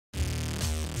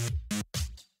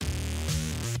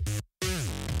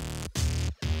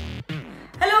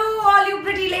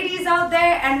ladies out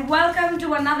there, and welcome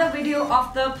to another video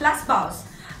of the Baus.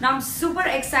 Now I'm super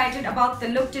excited about the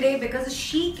look today because it's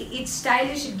chic, it's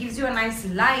stylish, it gives you a nice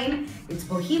line, it's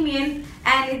bohemian,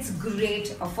 and it's great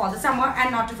for the summer, and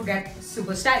not to forget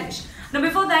super stylish. Now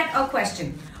before that, a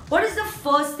question. What is the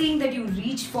first thing that you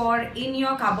reach for in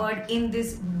your cupboard in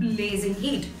this blazing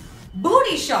heat?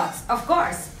 Booty shorts, of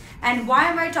course. And why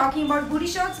am I talking about booty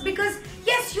shorts? Because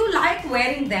yes, you like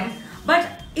wearing them, but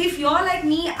if you're like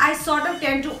me, I sort of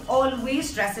tend to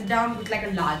always dress it down with like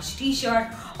a large t-shirt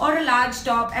or a large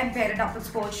top and pair it up with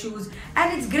sports shoes.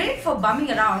 And it's great for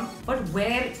bumming around, but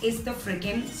where is the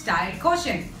freaking style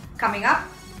quotient? Coming up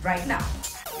right now.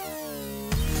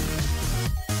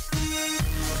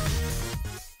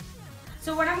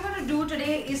 So what I'm going to do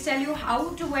today is tell you how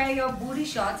to wear your booty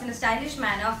shorts in a stylish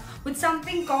manner with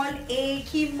something called a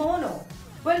kimono.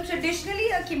 Well, traditionally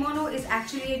a kimono is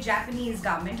actually a Japanese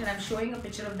garment, and I'm showing a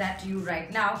picture of that to you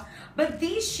right now. But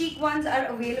these chic ones are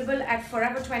available at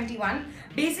Forever 21.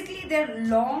 Basically, they're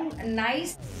long,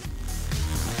 nice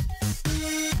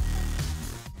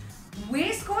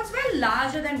waistcoats, well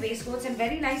larger than waistcoats, and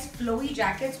very nice flowy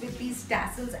jackets with these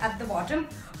tassels at the bottom,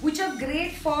 which are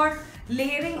great for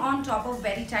layering on top of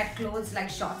very tight clothes like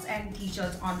shorts and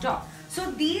t-shirts on top. So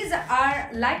these are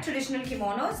like traditional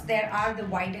kimonos. There are the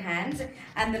wide hands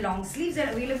and the long sleeves.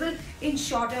 They're available in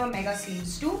shorter mega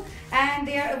sleeves too, and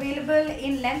they are available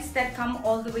in lengths that come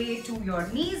all the way to your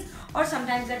knees, or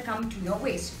sometimes that come to your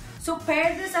waist. So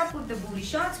pair this up with the booty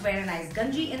shorts, wear a nice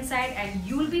ganji inside, and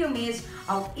you'll be amazed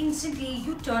how instantly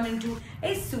you turn into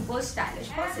a super stylish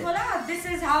person. And voila, this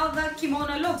is how the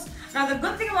kimono looks. Now the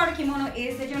good thing about a kimono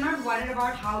is that you're not worried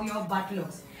about how your butt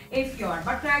looks. If your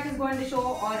butt crack is going to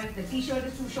show, or if the t-shirt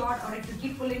is too short, or if you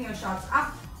keep pulling your shorts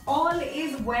up, all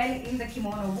is well in the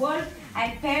kimono world.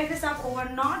 And pair this up over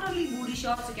not only booty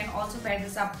shorts, you can also pair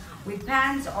this up with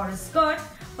pants or a skirt.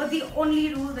 But the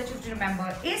only rule that you have to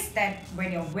remember is that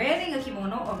when you're wearing a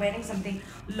kimono or wearing something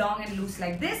long and loose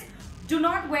like this, do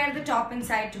not wear the top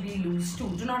inside to be loose too.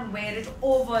 Do not wear it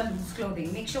over loose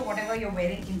clothing. Make sure whatever you're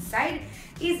wearing inside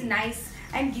is nice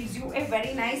and gives you a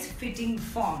very nice fitting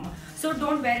form. So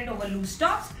don't wear it over loose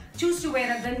tops. Choose to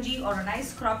wear a ganji or a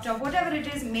nice crop top, whatever it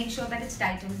is, make sure that it's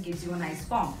tight and gives you a nice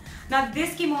form. Now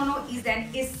this kimono is then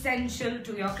essential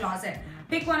to your closet.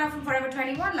 Pick one up from Forever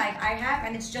 21 like I have,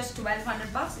 and it's just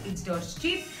 1200 bucks. It's dirt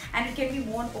cheap, and it can be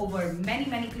worn over many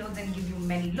clothes and give you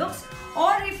many looks.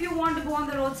 Or if you want to go on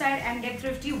the roadside and get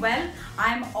thrifty, well,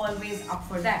 I'm always up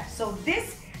for that. So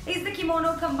this is the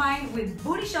kimono combined with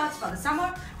booty shorts for the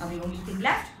summer. Now the only thing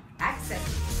left,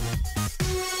 accessories.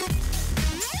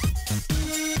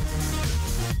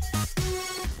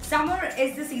 Summer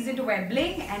is the season to wear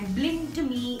bling, and bling to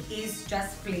me is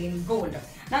just plain gold.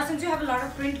 Now since you have a lot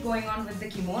of print going on with the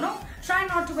kimono, try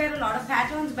not to wear a lot of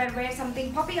patterns, but wear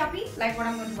something poppy-uppy like what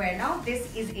I'm going to wear now.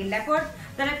 This is a leopard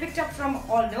that I picked up from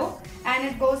Aldo, and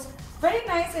it goes very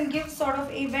nice and gives sort of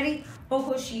a very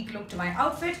boho chic look to my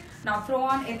outfit. Now throw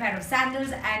on a pair of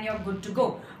sandals and you're good to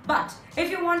go. But if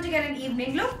you want to get an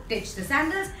evening look, ditch the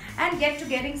sandals and get to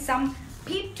getting some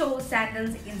peep toe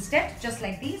sandals instead, just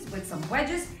like these with some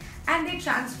wedges, and they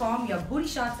transform your booty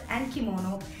shorts and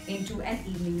kimono into an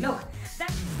evening look.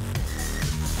 That's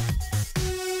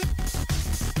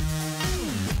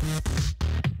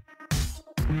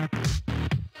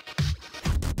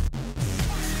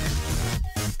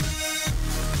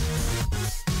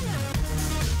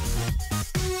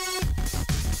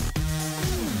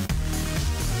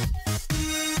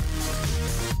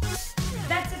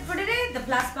it for today. The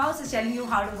Baus is telling you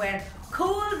how to wear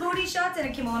cool booty shorts and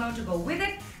a kimono to go with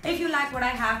it. If you like what I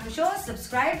have to show,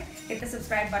 subscribe. Hit the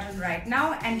subscribe button right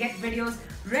now and get videos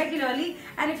regularly.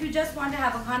 And if you just want to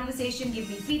have a conversation, give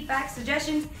me feedback,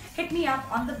 suggestions, hit me up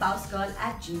on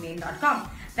thebausgirl@gmail.com.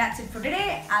 That's it for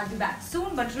today. I'll be back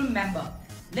soon, but remember,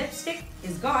 lipstick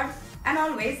is God, and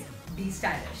always be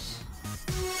stylish.